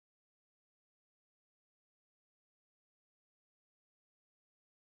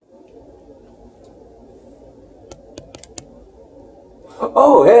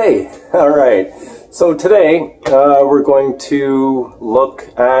Oh, hey! Alright, so today we're going to look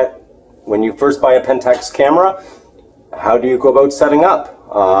at when you first buy a Pentax camera, how do you go about setting up?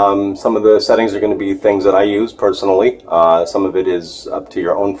 Some of the settings are going to be things that I use personally. Some of it is up to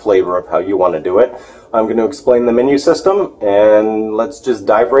your own flavor of how you want to do it. I'm going to explain the menu system and let's just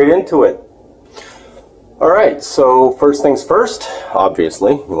dive right into it. Alright, so first things first,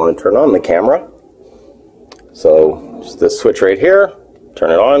 obviously, you want to turn on the camera. So just this switch right here, turn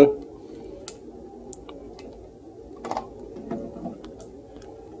it on.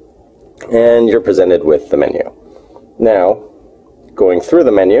 And you're presented with the menu. Now, going through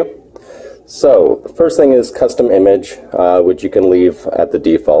the menu, so the first thing is custom image, which you can leave at the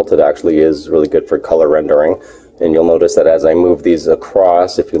default. It actually is really good for color rendering. And you'll notice that as I move these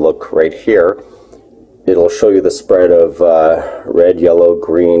across, if you look right here, it'll show you the spread of red, yellow,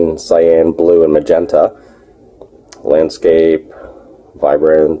 green, cyan, blue, and magenta. Landscape,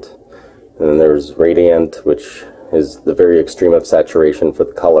 vibrant, and then there's radiant, which is the very extreme of saturation for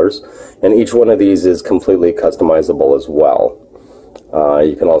the colors. And each one of these is completely customizable as well.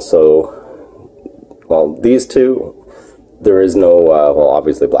 You can also, well, these two, there is no, well,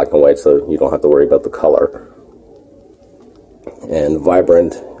 obviously black and white, so you don't have to worry about the color. And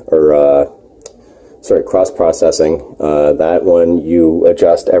vibrant, or sorry, cross-processing, that one you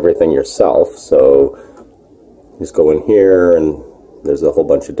adjust everything yourself. So just go in here and there's a whole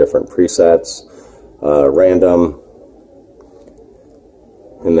bunch of different presets. Random,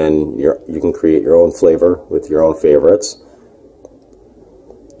 and then you can create your own flavor with your own favorites.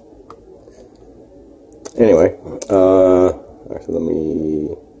 Anyway, actually let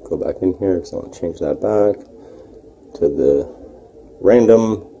me go back in here because I want to change that back to the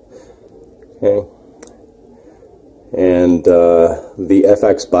random. Okay, and the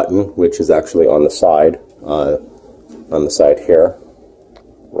FX button, which is actually on the side here,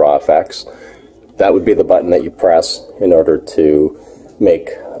 raw FX. That would be the button that you press in order to make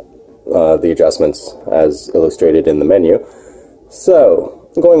the adjustments as illustrated in the menu. So,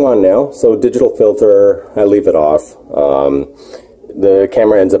 going on now, so digital filter, I leave it off. The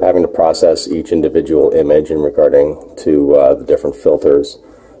camera ends up having to process each individual image in regarding to the different filters.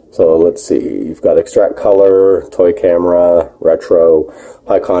 So let's see, you've got extract color, toy camera, retro,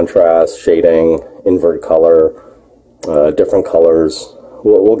 high contrast, shading, invert color, different colors.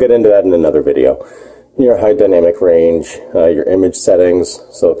 We'll get into that in another video. Your high dynamic range, your image settings.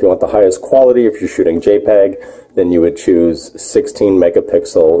 So if you want the highest quality, if you're shooting JPEG, then you would choose 16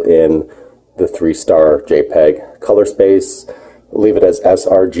 megapixel in the 3-star JPEG. Color space, leave it as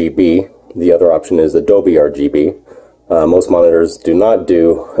sRGB. The other option is Adobe RGB. Most monitors do not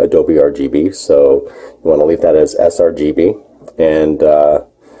do Adobe RGB, so you want to leave that as sRGB. And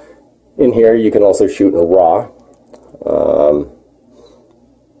in here you can also shoot in RAW.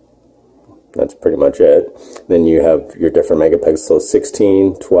 That's pretty much it. Then you have your different megapixels,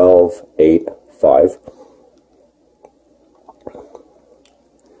 16, 12, 8, 5.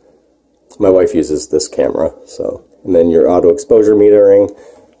 My wife uses this camera, so. And then your auto exposure metering,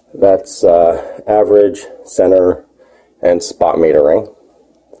 that's average, center, and spot metering.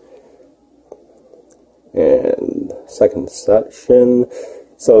 And second section,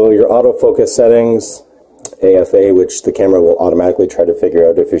 so your autofocus settings, AFA, which the camera will automatically try to figure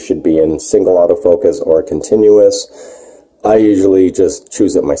out if it should be in single autofocus or continuous. I usually just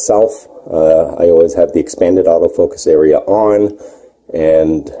choose it myself. I always have the expanded autofocus area on,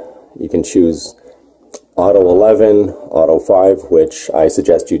 and you can choose Auto 11, Auto 5, which I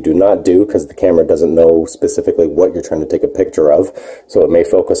suggest you do not do because the camera doesn't know specifically what you're trying to take a picture of, so it may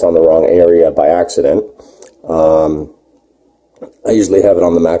focus on the wrong area by accident. I usually have it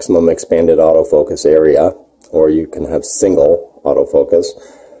on the maximum expanded autofocus area, or you can have single autofocus.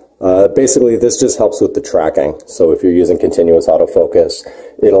 Basically, this just helps with the tracking. So if you're using continuous autofocus,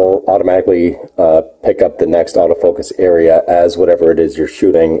 it'll automatically pick up the next autofocus area as whatever it is you're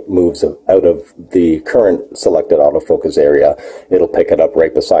shooting moves out of the current selected autofocus area. It'll pick it up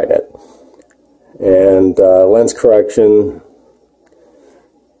right beside it. And lens correction,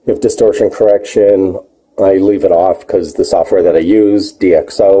 you have distortion correction. I leave it off because the software that I use,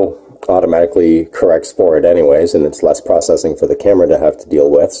 DxO, automatically corrects for it anyways, and it's less processing for the camera to have to deal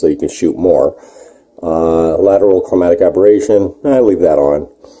with, so you can shoot more. Lateral chromatic aberration, I leave that on.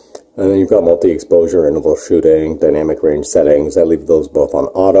 And then you've got multi-exposure, interval shooting, dynamic range settings. I leave those both on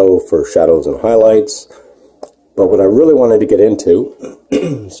auto for shadows and highlights. But what I really wanted to get into,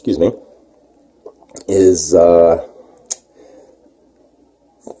 excuse me, is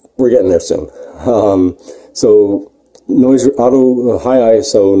we're getting there soon. So high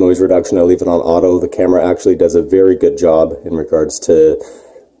ISO noise reduction, I leave it on auto. The camera actually does a very good job in regards to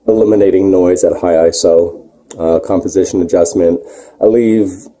eliminating noise at high ISO. Composition adjustment, I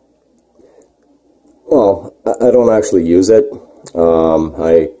don't actually use it.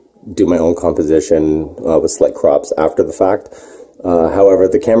 I do my own composition with slight crops after the fact. However,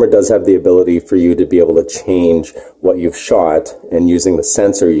 the camera does have the ability for you to be able to change what you've shot, and using the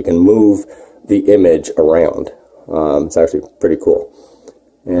sensor you can move the image around. It's actually pretty cool.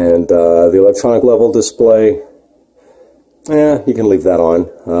 And the electronic level display, you can leave that on.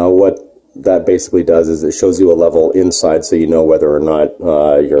 What that basically does is it shows you a level inside, so you know whether or not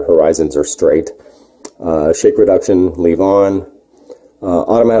your horizons are straight. Shake reduction, leave on.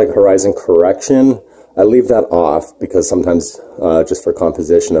 Automatic horizon correction, I leave that off because sometimes just for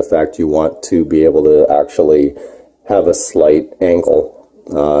composition effect you want to be able to actually have a slight angle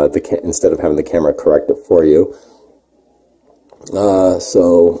instead of having the camera correct it for you.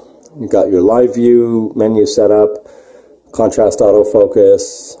 So you got your live view menu set up, contrast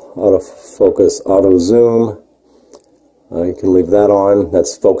autofocus, auto zoom. You can leave that on.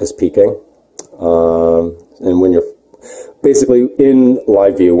 That's focus peaking. And when you're basically in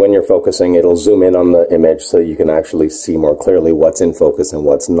live view, when you're focusing, it'll zoom in on the image so you can actually see more clearly what's in focus and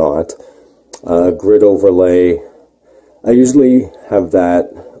what's not. Grid overlay, I usually have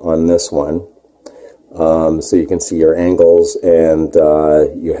that on this one. So you can see your angles, and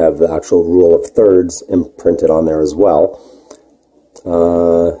you have the actual rule of thirds imprinted on there as well.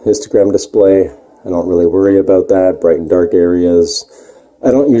 Histogram display, I don't really worry about that. Bright and dark areas,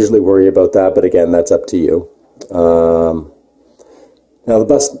 I don't usually worry about that, but again, that's up to you. Now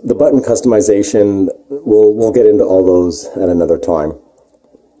the button customization, we'll get into all those at another time.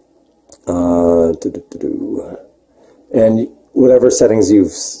 And whatever settings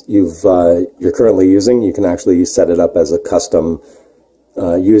you're currently using, you can actually set it up as a custom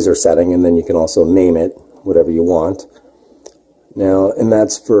user setting, and then you can also name it whatever you want. Now, and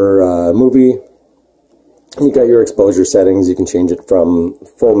that's for movie. You got your exposure settings. You can change it from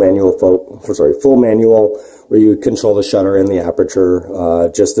full manual, where you control the shutter and the aperture,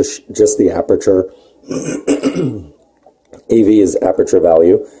 just the aperture. AV is aperture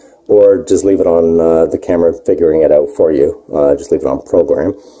value, or just leave it on the camera figuring it out for you. Just leave it on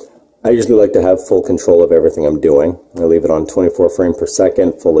program. I usually like to have full control of everything I'm doing. I leave it on 24 frames per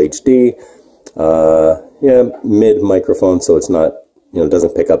second, full HD. Mid microphone, so it's not,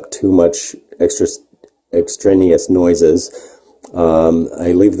 doesn't pick up too much extraneous noises.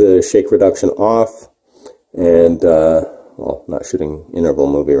 I leave the shake reduction off, and not shooting interval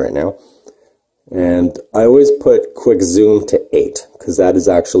movie right now. And I always put quick zoom to 8 because that is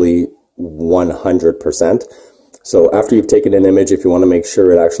actually 100%. So after you've taken an image, if you want to make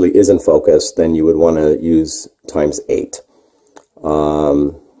sure it actually is in focus, then you would want to use ×8.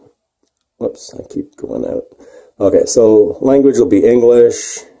 Whoops, I keep going out. Okay, so language will be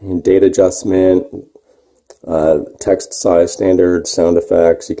English, date adjustment, text size standard, sound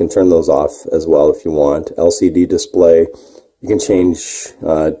effects. You can turn those off as well if you want. LCD display, you can change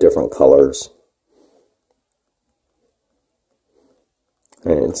different colors.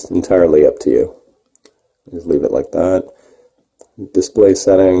 And it's entirely up to you. Just leave it like that. Display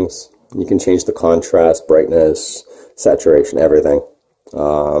settings, you can change the contrast, brightness, saturation, everything.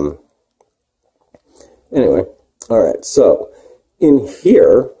 Anyway, alright, so in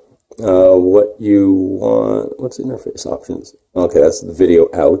here, what you want, what's interface options? Okay, that's the video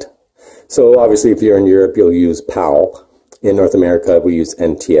out. So obviously if you're in Europe, you'll use PAL. In North America, we use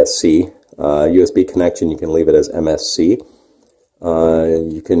NTSC. USB connection, you can leave it as MSC.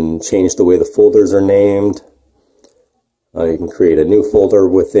 You can change the way the folders are named. You can create a new folder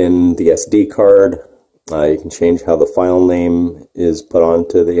within the SD card. You can change how the file name is put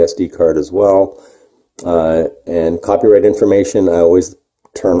onto the SD card as well. And copyright information, I always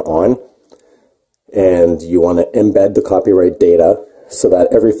turn on. And you want to embed the copyright data so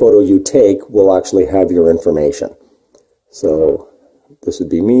that every photo you take will actually have your information. So this would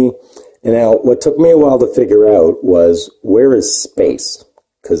be me. And now, what took me a while to figure out was, where is space?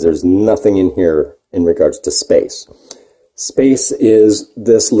 Because there's nothing in here in regards to space. Space is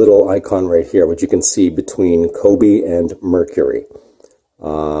this little icon right here, which you can see between Kobe and Mercury.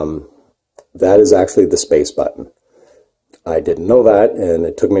 That is actually the space button. I didn't know that, and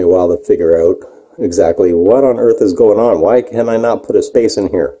it took me a while to figure out exactly what on earth is going on. Why can I not put a space in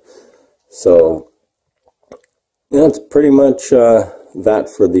here? So, that's pretty much that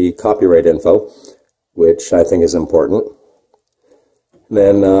for the copyright info, which I think is important.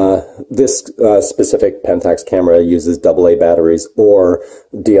 Then this specific Pentax camera uses AA batteries or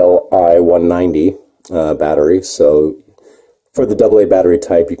DLI 190. battery. So for the AA battery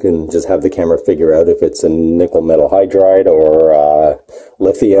type, you can just have the camera figure out if it's a nickel metal hydride or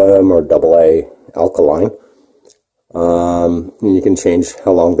lithium or AA alkaline. And you can change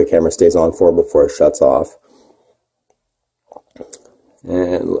how long the camera stays on for before it shuts off.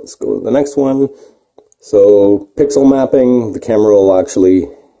 And let's go to the next one. So pixel mapping, the camera will actually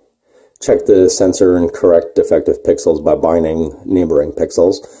check the sensor and correct defective pixels by binding neighboring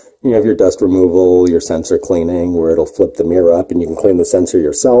pixels. You have your dust removal, your sensor cleaning, where it'll flip the mirror up and you can clean the sensor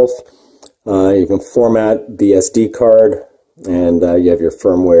yourself. You can format the SD card, and you have your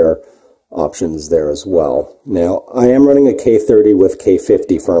firmware options there as well. Now, I am running a K-30 with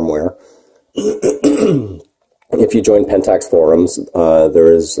K-50 firmware. If you join Pentax forums,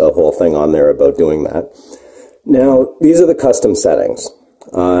 there is a whole thing on there about doing that. Now, these are the custom settings.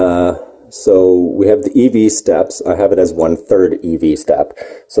 So we have the EV steps. I have it as 1/3 EV step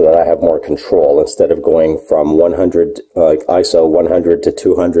so that I have more control instead of going from 100, like ISO 100 to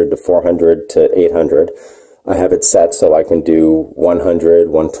 200 to 400 to 800. I have it set so I can do 100,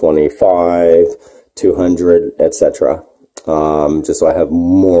 125, 200, etc. Just so I have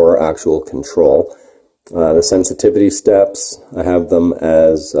more actual control. The sensitivity steps, I have them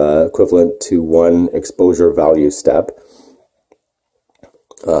as equivalent to 1 exposure value step.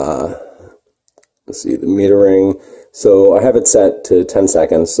 Let's see, the metering. So I have it set to 10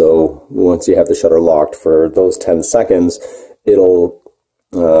 seconds. So once you have the shutter locked for those 10 seconds, it'll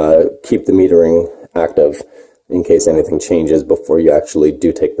keep the metering active in case anything changes before you actually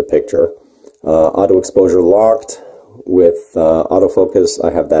do take the picture. Auto exposure locked with autofocus,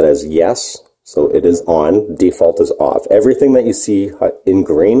 I have that as yes. So it is on, default is off. Everything that you see in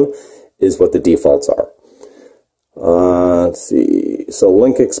green is what the defaults are. Let's see, so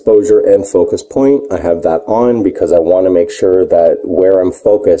link exposure and focus point, I have that on because I want to make sure that where I'm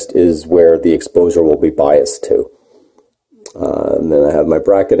focused is where the exposure will be biased to. And then I have my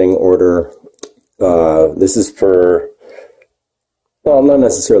bracketing order. This is for, well, not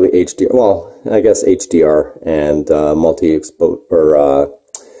necessarily HDR, well, I guess HDR and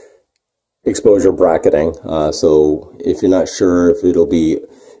exposure bracketing. So if you're not sure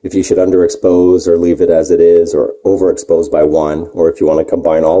if you should underexpose or leave it as it is, or overexpose by 1, or if you want to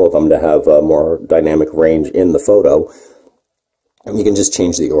combine all of them to have a more dynamic range in the photo, you can just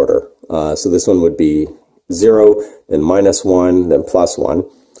change the order. So this one would be 0, then -1, then +1.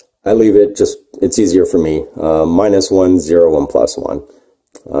 I leave it just, it's easier for me, -1, 0, and +1.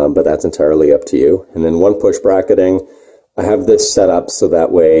 But that's entirely up to you. And then 1 push bracketing, I have this set up so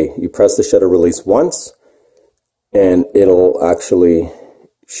that way you press the shutter release once, and it'll actually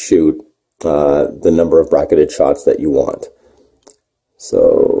shoot the number of bracketed shots that you want.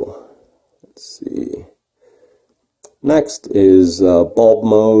 So let's see. Next is bulb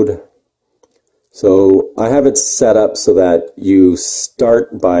mode. So I have it set up so that you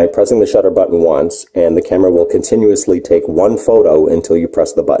start by pressing the shutter button once, and the camera will continuously take 1 photo until you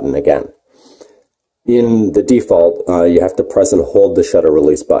press the button again. In the default, you have to press and hold the shutter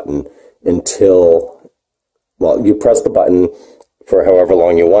release button until, well, you press the button for however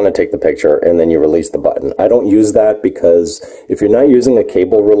long you want to take the picture, and then you release the button. I don't use that because if you're not using a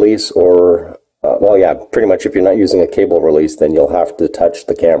cable release, or well, yeah, pretty much if you're not using a cable release, then you'll have to touch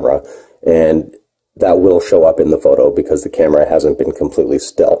the camera, and that will show up in the photo because the camera hasn't been completely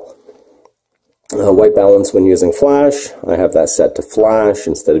still. White balance when using flash, I have that set to flash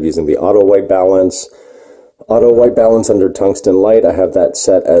instead of using the auto white balance. Auto white balance under tungsten light, I have that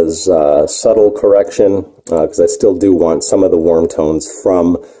set as subtle correction because I still do want some of the warm tones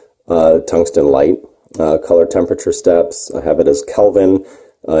from tungsten light. Color temperature steps, I have it as Kelvin.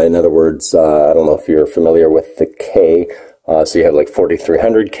 In other words, I don't know if you're familiar with the K, so you have like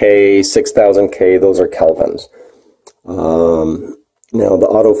 4300 K, 6000 K, those are Kelvins. Now the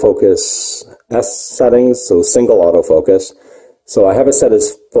autofocus S settings, so single autofocus. So I have it set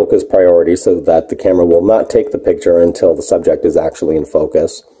as focus priority so that the camera will not take the picture until the subject is actually in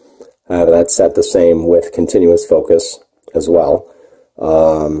focus. I have that set the same with continuous focus as well.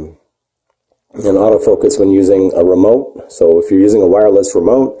 And autofocus when using a remote. So if you're using a wireless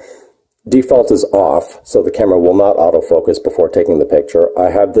remote, default is off, so the camera will not autofocus before taking the picture. I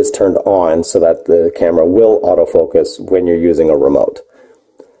have this turned on so that the camera will autofocus when you're using a remote.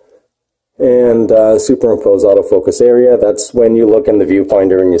 And superimpose autofocus area, that's when you look in the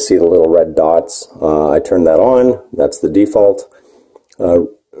viewfinder and you see the little red dots. I turn that on, that's the default.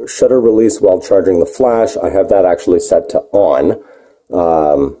 Shutter release while charging the flash, I have that actually set to on.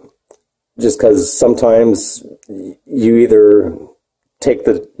 Just because sometimes you either take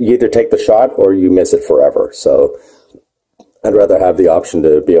the shot or you miss it forever. So I'd rather have the option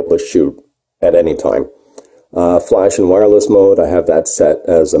to be able to shoot at any time. Flash and wireless mode, I have that set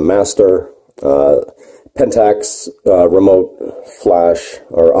as a master. Pentax remote flash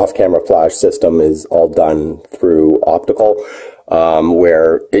or off-camera flash system is all done through optical,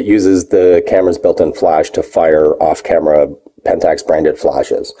 where it uses the camera's built-in flash to fire off-camera Pentax branded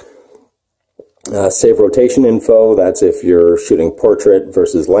flashes. Save rotation info, that's if you're shooting portrait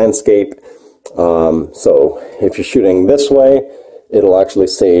versus landscape. So if you're shooting this way, it'll actually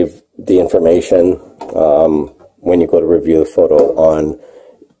save the information when you go to review the photo on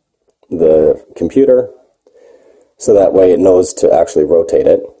the computer. So that way it knows to actually rotate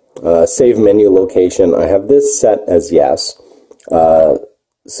it. Save menu location, I have this set as yes.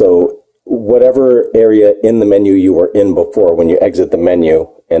 So whatever area in the menu you were in before, when you exit the menu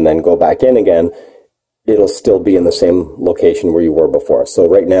and then go back in again, it'll still be in the same location where you were before. So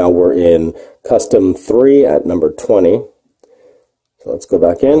right now we're in custom 3 at number 20. So let's go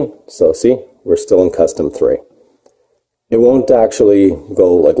back in. So see, we're still in custom 3. It won't actually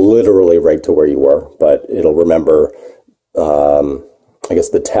go like literally right to where you were, but it'll remember, I guess,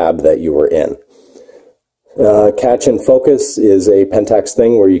 the tab that you were in. Catch and focus is a Pentax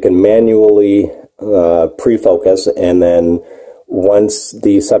thing where you can manually pre-focus, and then once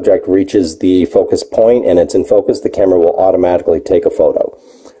the subject reaches the focus point and it's in focus, the camera will automatically take a photo.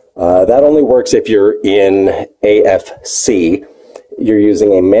 That only works if you're in AFC. You're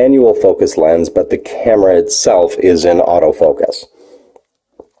using a manual focus lens, but the camera itself is in autofocus.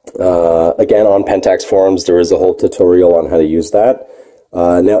 Again, on Pentax forums, there is a whole tutorial on how to use that.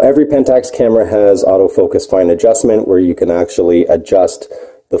 Now, every Pentax camera has autofocus fine adjustment, where you can actually adjust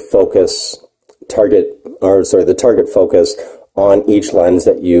the focus target, or sorry, the target focus on each lens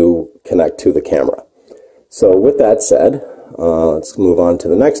that you connect to the camera. So with that said, let's move on to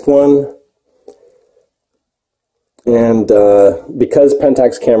the next one. And because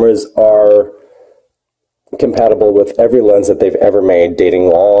Pentax cameras are compatible with every lens that they've ever made, dating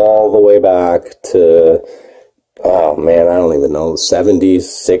all the way back to, oh man, I don't even know, 70s,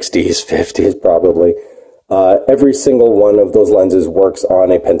 60s, 50s probably. Every single one of those lenses works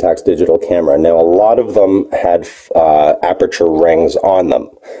on a Pentax digital camera. Now, a lot of them had aperture rings on them.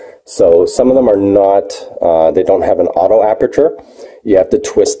 So some of them are not, they don't have an auto aperture. You have to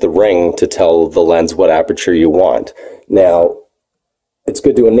twist the ring to tell the lens what aperture you want. Now, it's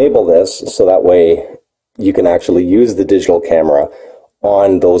good to enable this so that way you can actually use the digital camera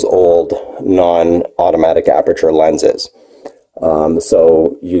on those old non-automatic aperture lenses.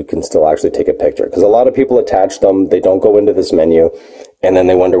 So you can still actually take a picture. Because a lot of people attach them, they don't go into this menu, and then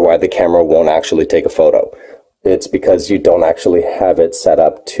they wonder why the camera won't actually take a photo. It's because you don't actually have it set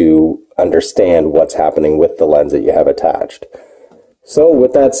up to understand what's happening with the lens that you have attached. So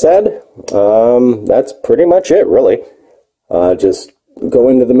with that said, that's pretty much it, really. Just go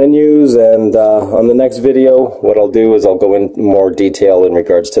into the menus, and on the next video, what I'll do is I'll go in more detail in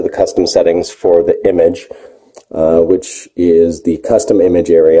regards to the custom settings for the image, which is the custom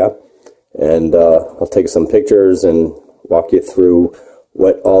image area. And I'll take some pictures and walk you through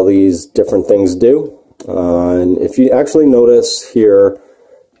what all these different things do. And if you actually notice here,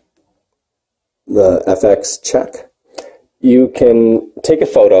 the FX check, you can take a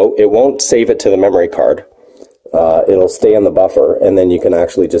photo. It won't save it to the memory card. It'll stay on the buffer, and then you can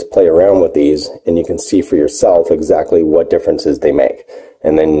actually just play around with these, and you can see for yourself exactly what differences they make.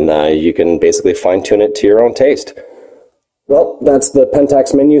 And then you can basically fine-tune it to your own taste. Well, that's the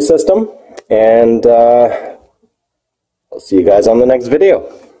Pentax menu system, and I'll see you guys on the next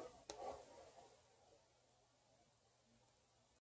video.